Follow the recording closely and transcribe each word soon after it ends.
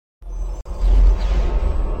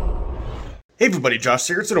Hey everybody, Josh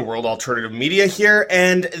Sigurdson of World Alternative Media here,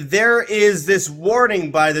 and there is this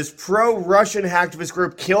warning by this pro-Russian hacktivist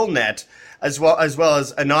group Killnet, as well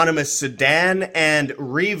as Anonymous Sudan and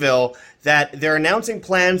Revil, that they're announcing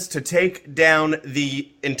plans to take down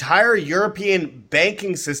the entire European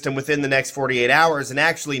banking system within the next 48 hours, and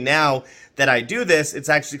actually now that I do this, it's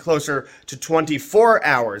actually closer to 24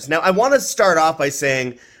 hours. Now, I want to start off by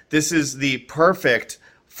saying this is the perfect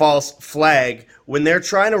false flag when they're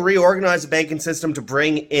trying to reorganize the banking system to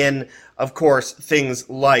bring in, of course, things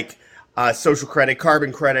like social credit,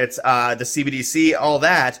 carbon credits, the CBDC, all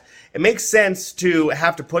that. It makes sense to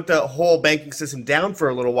have to put the whole banking system down for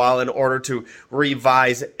a little while in order to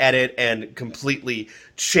revise, edit, and completely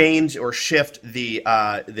change or shift the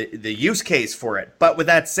use case for it. But with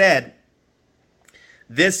that said,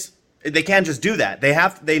 they can't just do that.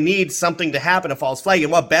 They need something to happen, a false flag,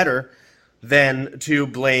 and what better than to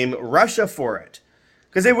blame Russia for it?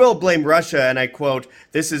 Because they will blame Russia, and I quote,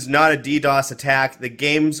 "This is not a DDoS attack. The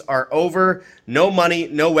games are over. No money,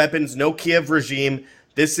 no weapons, no Kiev regime.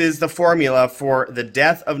 This is the formula for the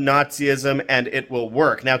death of Nazism, and it will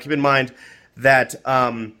work." Now, keep in mind that,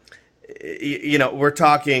 we're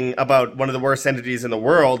talking about one of the worst entities in the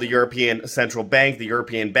world, the European Central Bank, the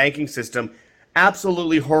European banking system.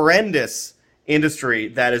 Absolutely horrendous industry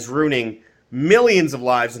that is ruining millions of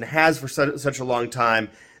lives and has for such a long time.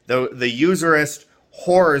 The userist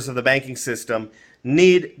horrors of the banking system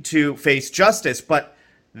need to face justice, but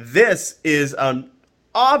this is an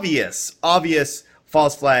obvious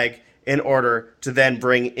false flag in order to then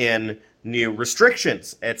bring in new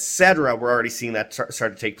restrictions, etc. We're already seeing that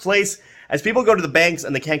start to take place as people go to the banks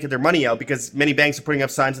and they can't get their money out because many banks are putting up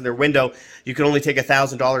signs in their window, you can only take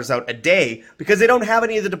 $1,000 out a day because they don't have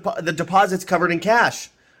any of the deposits covered in cash.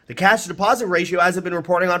 The cash to deposit ratio, as I've been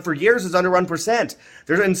reporting on for years, is under 1%.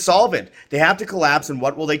 They're insolvent. They have to collapse, and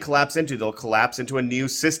what will they collapse into? They'll collapse into a new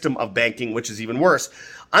system of banking, which is even worse.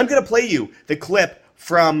 I'm going to play you the clip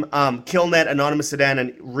from Killnet, Anonymous Sudan,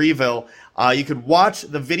 and Revil. You could watch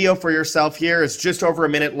the video for yourself here. It's just over a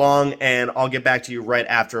minute long, and I'll get back to you right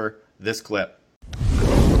after this clip.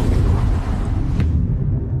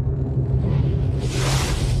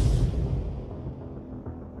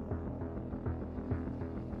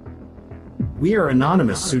 We are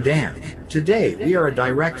Anonymous Sudan. Today, we are a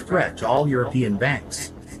direct threat to all European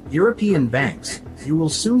banks. European banks, you will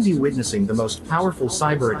soon be witnessing the most powerful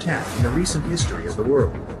cyber attack in the recent history of the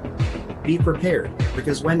world. Be prepared,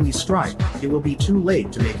 because when we strike, it will be too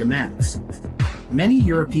late to make amends. Many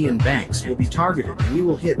European banks will be targeted and we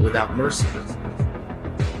will hit without mercy.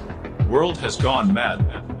 World has gone mad.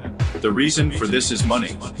 The reason for this is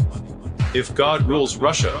money. If God rules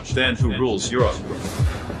Russia, then who rules Europe?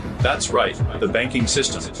 That's right, the banking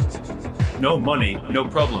system. No money, no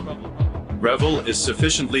problem. Revil is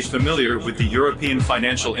sufficiently familiar with the European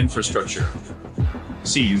financial infrastructure.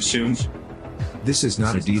 See you soon. This is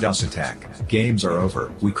not a DDoS attack. Games are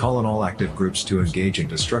over. We call on all active groups to engage in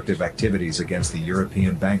destructive activities against the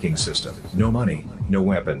European banking system. No money, no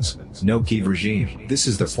weapons, no Kiev regime. This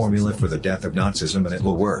is the formula for the death of Nazism, and it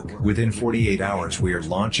will work. Within 48 hours we are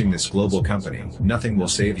launching this global company. Nothing will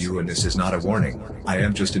save you, and this is not a warning. I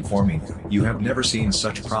am just informing you. You have never seen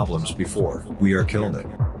such problems before. We are Killnet.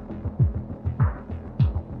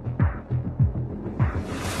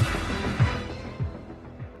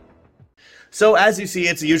 So as you see,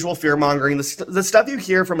 it's the usual fear-mongering. The stuff you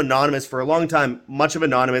hear from Anonymous for a long time, much of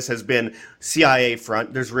Anonymous has been CIA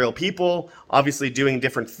front. There's real people, obviously doing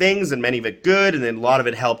different things, and many of it good, and then a lot of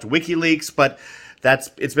it helped WikiLeaks, but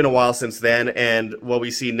it's been a while since then, and what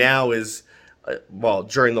we see now is,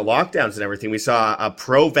 during the lockdowns and everything, we saw a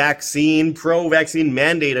pro-vaccine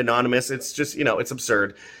mandate Anonymous. It's just, it's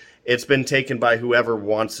absurd. It's been taken by whoever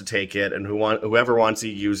wants to take it and whoever wants to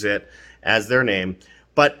use it as their name.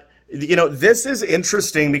 But this is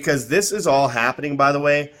interesting because this is all happening, by the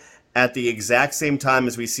way, at the exact same time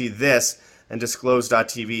as we see this, and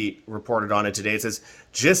Disclose.tv reported on it today. It says,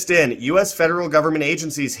 just in, U.S. federal government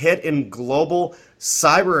agencies hit in global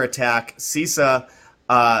cyber attack, CISA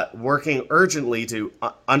working urgently to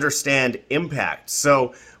understand impact.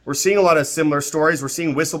 So we're seeing a lot of similar stories. We're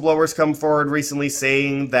seeing whistleblowers come forward recently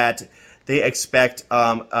saying that they expect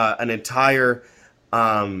an entire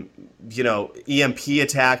EMP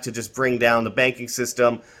attack to just bring down the banking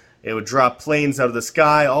system. It would drop planes out of the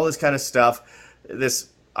sky, all this kind of stuff. This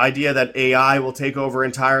idea that AI will take over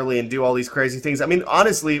entirely and do all these crazy things. I mean,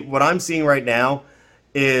 honestly, what I'm seeing right now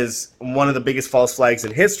is one of the biggest false flags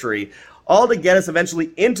in history, all to get us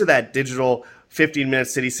eventually into that digital 15-minute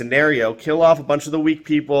city scenario, kill off a bunch of the weak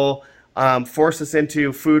people, force us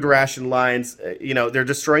into food ration lines. They're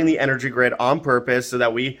destroying the energy grid on purpose so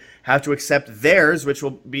that we have to accept theirs, which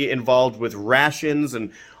will be involved with rations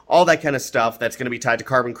and all that kind of stuff that's going to be tied to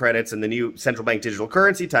carbon credits and the new central bank digital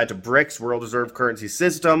currency tied to BRICS, world reserve currency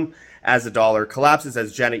system. As the dollar collapses,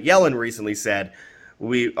 as Janet Yellen recently said,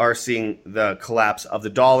 we are seeing the collapse of the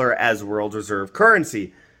dollar as world reserve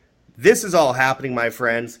currency. This is all happening, my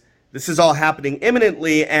friends. This is all happening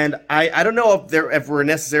imminently, and I don't know if we're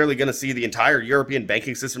necessarily going to see the entire European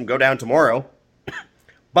banking system go down tomorrow.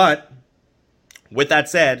 But with that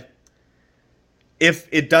said, if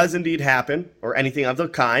it does indeed happen, or anything of the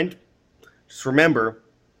kind, just remember,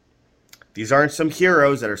 these aren't some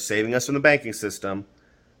heroes that are saving us from the banking system.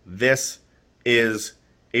 This is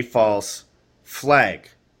a false flag.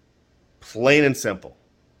 Plain and simple.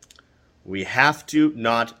 We have to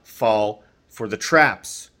not fall for the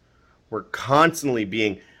traps. We're constantly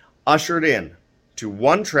being ushered in to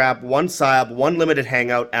one trap, one psyop, one limited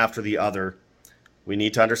hangout after the other. We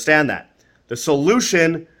need to understand that. The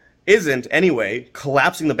solution isn't, anyway,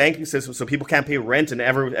 collapsing the banking system so people can't pay rent and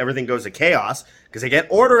everything goes to chaos, because they get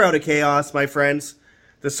order out of chaos, my friends.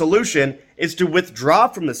 The solution is to withdraw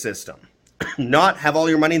from the system, not have all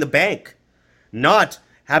your money in the bank, not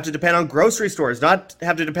have to depend on grocery stores, not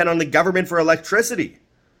have to depend on the government for electricity,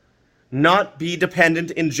 not be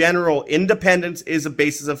dependent in general. Independence is a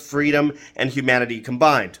basis of freedom and humanity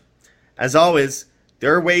combined. As always,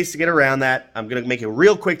 there are ways to get around that. I'm going to make it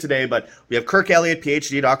real quick today, but we have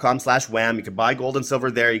KirkElliottPhD.com/wham. You can buy gold and silver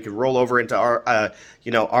there. You can roll over into our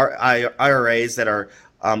IRAs that are,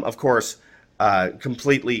 of course,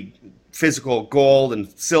 completely physical gold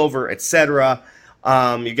and silver, etc.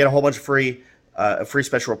 You get a whole bunch of free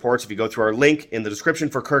special reports if you go through our link in the description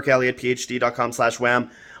for KirkElliottPhD.com/wham.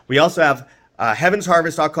 We also have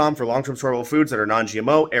HeavensHarvest.com for long-term storable foods that are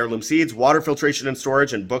non-GMO, heirloom seeds, water filtration and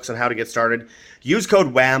storage, and books on how to get started. Use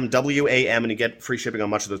code WHAM, W-A-M, and you get free shipping on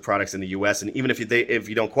much of those products in the U.S. And even if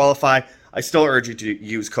you don't qualify, I still urge you to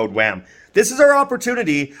use code WHAM. This is our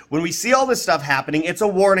opportunity. When we see all this stuff happening, it's a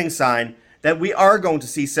warning sign that we are going to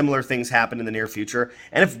see similar things happen in the near future.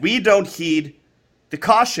 And if we don't heed the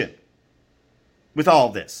caution with all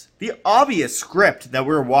this, the obvious script that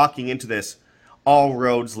we're walking into this, all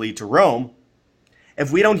roads lead to Rome, if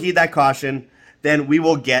we don't heed that caution, then we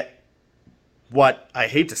will get what, I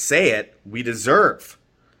hate to say it, we deserve.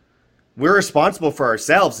 We're responsible for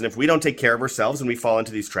ourselves, and if we don't take care of ourselves and we fall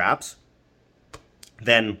into these traps,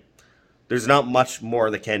 then there's not much more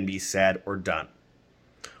that can be said or done.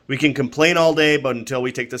 We can complain all day, but until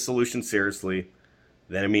we take the solution seriously,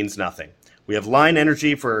 then it means nothing. We have Line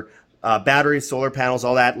Energy for batteries, solar panels,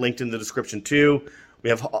 all that linked in the description too. We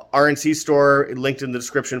have RNC Store linked in the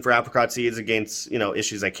description for apricot seeds against,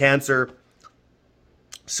 issues like cancer.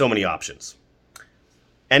 So many options.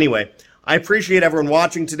 Anyway, I appreciate everyone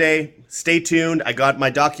watching today. Stay tuned. I got my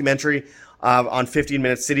documentary on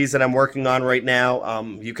 15-minute cities that I'm working on right now.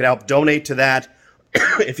 You can help donate to that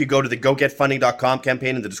if you go to the GoGetFunding.com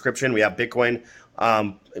campaign in the description. We have Bitcoin,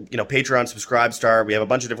 Patreon, Subscribestar. We have a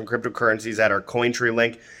bunch of different cryptocurrencies at our Cointree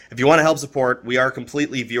link. If you want to help support, we are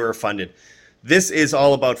completely viewer funded. This is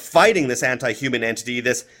all about fighting this anti-human entity,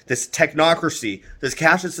 this technocracy, this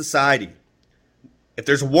cashless society. If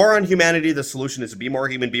there's a war on humanity, the solution is to be more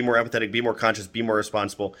human, be more empathetic, be more conscious, be more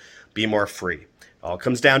responsible, be more free. It all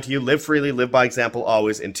comes down to you. Live freely, live by example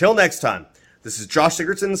always. Until next time, this is Josh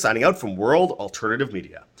Sigurdson signing out from World Alternative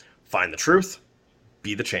Media. Find the truth,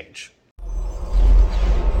 be the change.